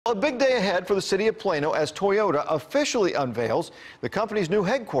A big day ahead for the city of Plano as Toyota officially unveils the company's new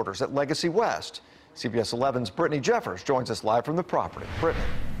headquarters at Legacy West. CBS 11's Brittany Jeffers joins us live from the property. Brittany.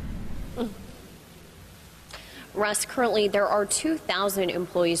 Russ, currently there are 2,000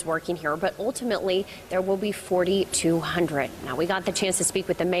 employees working here, but ultimately there will be 4,200. Now, we got the chance to speak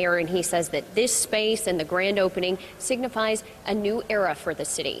with the mayor, and he says that this space and the grand opening signifies a new era for the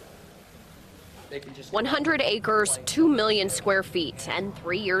city. 100 acres, 2 million square feet, and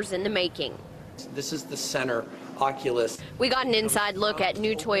 3 years in the making. This is the center oculus. We got an inside look at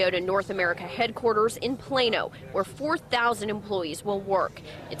new Toyota North America headquarters in Plano, where 4,000 employees will work.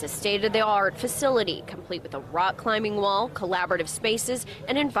 It's a state-of-the-art facility, complete with a rock climbing wall, collaborative spaces,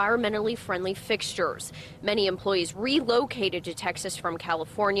 and environmentally friendly fixtures. Many employees relocated to Texas from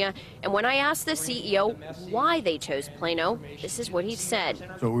California, and when I asked the CEO why they chose Plano, this is what he said.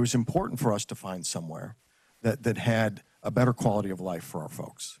 So it was important for us to find somewhere that had a better quality of life for our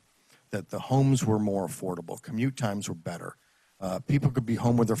folks, that the homes were more affordable, commute times were better, people could be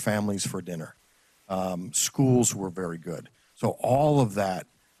home with their families for dinner, schools were very good. So all of that,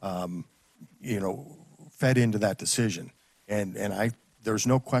 fed into that decision. And there's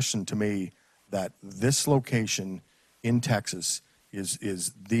no question to me that this location in Texas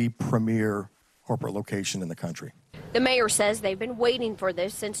is the premier corporate location in the country. The mayor says they've been waiting for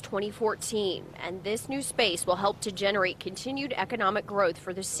this since 2014, and this new space will help to generate continued economic growth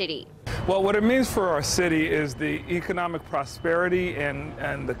for the city. Well, what it means for our city is the economic prosperity and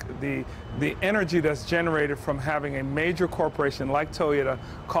the energy that's generated from having a major corporation like Toyota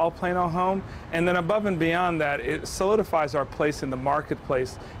call Plano home. And then above and beyond that, it solidifies our place in the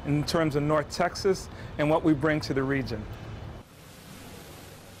marketplace in terms of North Texas and what we bring to the region.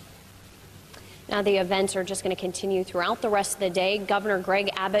 Now, the events are just going to continue throughout the rest of the day. Governor Greg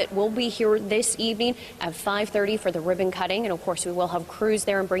Abbott will be here this evening at 5:30 for the ribbon cutting. And, of course, we will have crews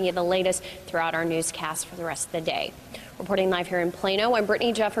there and bring you the latest throughout our newscast for the rest of the day. Reporting live here in Plano, I'm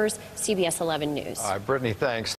Brittany Jeffers, CBS 11 News. All right, Brittany, thanks.